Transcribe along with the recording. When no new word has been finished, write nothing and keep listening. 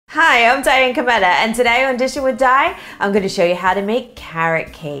Hi, I'm Diane Kometa, and today on Dishin with Di, I'm going to show you how to make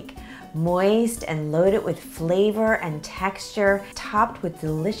carrot cake. Moist and loaded with flavor and texture, topped with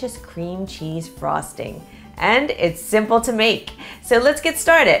delicious cream cheese frosting. And it's simple to make. So let's get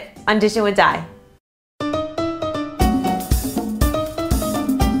started on Dishin with Di.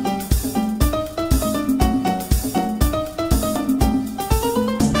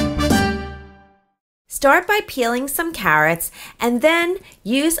 Start by peeling some carrots and then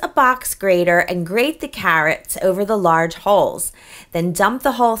use a box grater and grate the carrots over the large holes. Then dump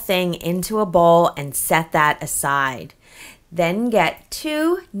the whole thing into a bowl and set that aside. Then get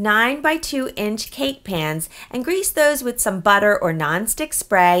two 9 by 2 inch cake pans and grease those with some butter or nonstick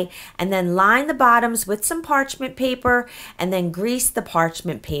spray, and then line the bottoms with some parchment paper and then grease the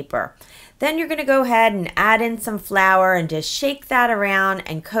parchment paper. Then you're going to go ahead and add in some flour and just shake that around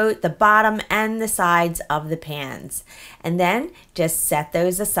and coat the bottom and the sides of the pans. And then just set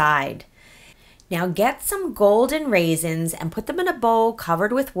those aside. Now get some golden raisins and put them in a bowl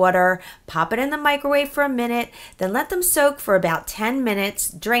covered with water. Pop it in the microwave for a minute, then let them soak for about 10 minutes,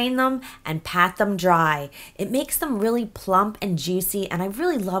 drain them, and pat them dry. It makes them really plump and juicy, and I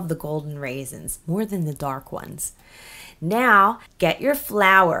really love the golden raisins more than the dark ones. Now get your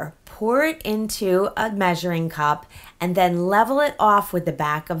flour, pour it into a measuring cup, and then level it off with the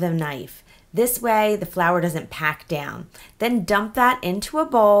back of the knife. This way the flour doesn't pack down. Then dump that into a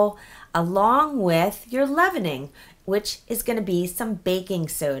bowl along with your leavening, which is going to be some baking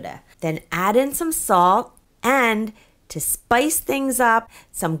soda. Then add in some salt and, to spice things up,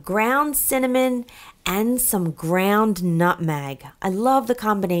 some ground cinnamon and some ground nutmeg. I love the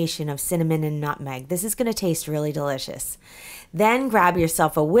combination of cinnamon and nutmeg. This is going to taste really delicious. Then grab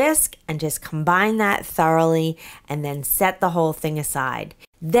yourself a whisk and just combine that thoroughly and then set the whole thing aside.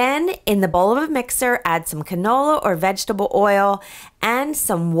 Then in the bowl of a mixer, add some canola or vegetable oil and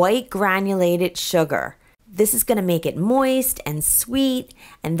some white granulated sugar. This is going to make it moist and sweet.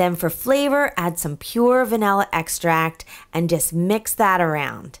 And then for flavor, add some pure vanilla extract and just mix that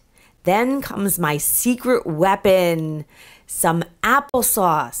around. Then comes my secret weapon, some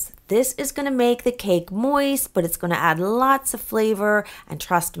applesauce. This is going to make the cake moist, but it's going to add lots of flavor, and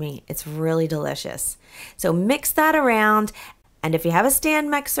trust me, it's really delicious. So mix that around, and if you have a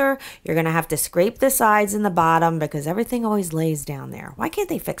stand mixer, you're going to have to scrape the sides and the bottom because everything always lays down there. Why can't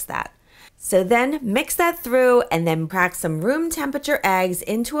they fix that? So then mix that through and then crack some room temperature eggs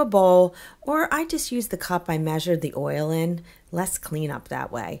into a bowl, or I just use the cup I measured the oil in. Less cleanup that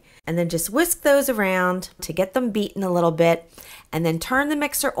way. And then just whisk those around to get them beaten a little bit, and then turn the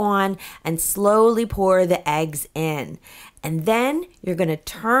mixer on and slowly pour the eggs in. And then you're going to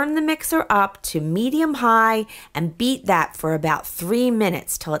turn the mixer up to medium high and beat that for about 3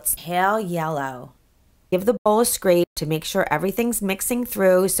 minutes till it's pale yellow. Give the bowl a scrape to make sure everything's mixing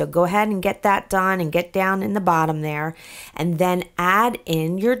through, so go ahead and get that done and get down in the bottom there. And then add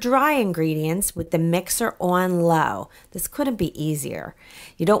in your dry ingredients with the mixer on low. This couldn't be easier.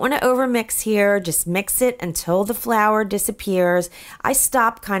 You don't want to overmix here, just mix it until the flour disappears. I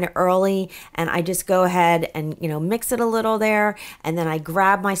stop kind of early and I just go ahead and mix it a little there, and then I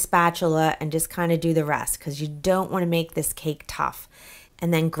grab my spatula and just kind of do the rest because you don't want to make this cake tough.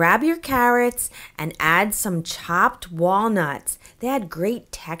 And then grab your carrots and add some chopped walnuts. They add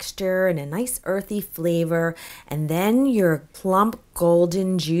great texture and a nice earthy flavor. And then your plump,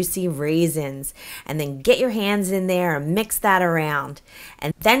 golden, juicy raisins. And then get your hands in there and mix that around.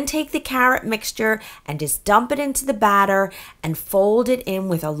 And then take the carrot mixture and just dump it into the batter and fold it in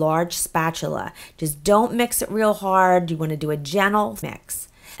with a large spatula. Just don't mix it real hard. You want to do a gentle mix.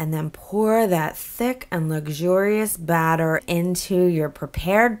 And then pour that thick and luxurious batter into your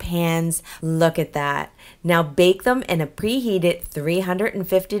prepared pans. Look at that. Now bake them in a preheated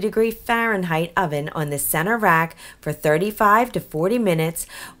 350-degree Fahrenheit oven on the center rack for 35 to 40 minutes,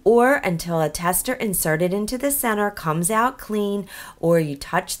 or until a tester inserted into the center comes out clean, or you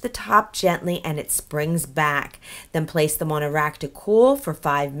touch the top gently and it springs back. Then place them on a rack to cool for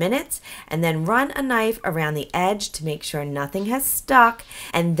 5 minutes, and then run a knife around the edge to make sure nothing has stuck,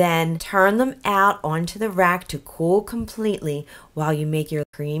 and then turn them out onto the rack to cool completely while you make your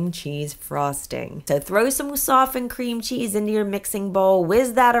cream cheese frosting. So throw some softened cream cheese into your mixing bowl,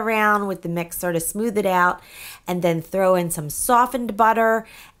 whiz that around with the mixer to smooth it out, and then throw in some softened butter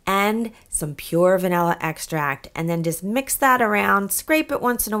and some pure vanilla extract, and then just mix that around, scrape it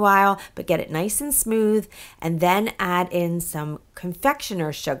once in a while, but get it nice and smooth, and then add in some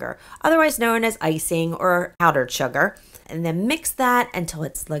confectioner's sugar, otherwise known as icing or powdered sugar, and then mix that until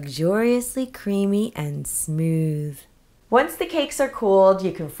it's luxuriously creamy and smooth. Once the cakes are cooled,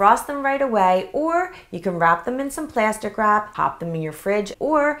 you can frost them right away, or you can wrap them in some plastic wrap, pop them in your fridge,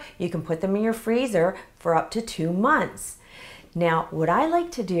 or you can put them in your freezer for up to 2 months. Now, what I like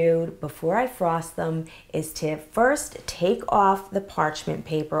to do before I frost them is to first take off the parchment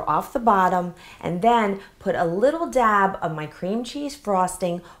paper off the bottom and then put a little dab of my cream cheese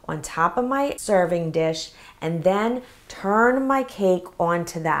frosting on top of my serving dish and then turn my cake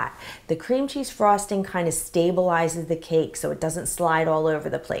onto that. The cream cheese frosting kind of stabilizes the cake so it doesn't slide all over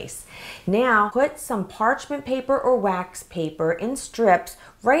the place. Now, put some parchment paper or wax paper in strips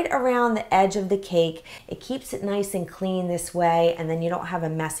right around the edge of the cake. It keeps it nice and clean this way, and then you don't have a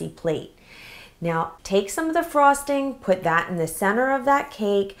messy plate. Now, take some of the frosting, put that in the center of that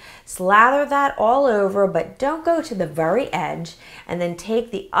cake, slather that all over, but don't go to the very edge, and then take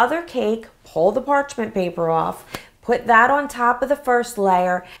the other cake, pull the parchment paper off, put that on top of the first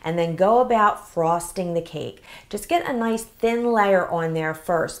layer, and then go about frosting the cake. Just get a nice thin layer on there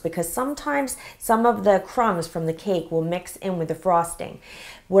first, because sometimes some of the crumbs from the cake will mix in with the frosting.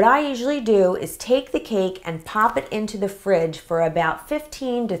 What I usually do is take the cake and pop it into the fridge for about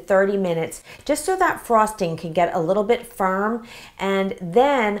 15 to 30 minutes, just so that frosting can get a little bit firm. And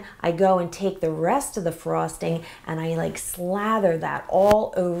then I go and take the rest of the frosting and I like slather that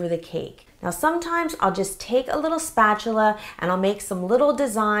all over the cake. Now sometimes I'll just take a little spatula and I'll make some little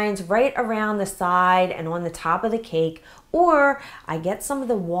designs right around the side and on the top of the cake, or I get some of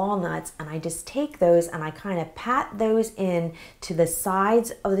the walnuts and I just take those and I kind of pat those in to the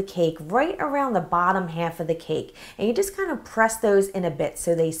sides of the cake, right around the bottom half of the cake. And you just kind of press those in a bit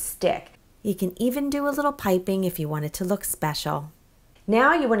so they stick. You can even do a little piping if you want it to look special.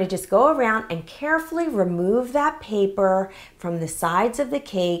 Now you want to just go around and carefully remove that paper from the sides of the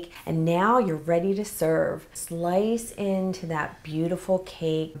cake, and now you're ready to serve. Slice into that beautiful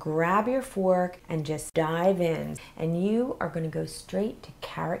cake, grab your fork and just dive in, and you are going to go straight to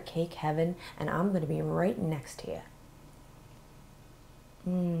carrot cake heaven, and I'm going to be right next to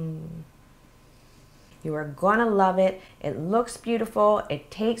you. You are going to love it. It looks beautiful, it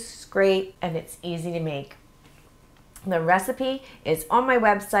tastes great, and it's easy to make. The recipe is on my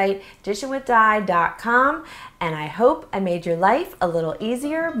website, dishinwithdi.com, and I hope I made your life a little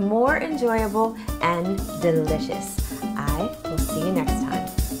easier, more enjoyable, and delicious. I will see you next time.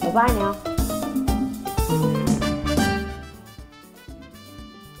 Bye-bye now.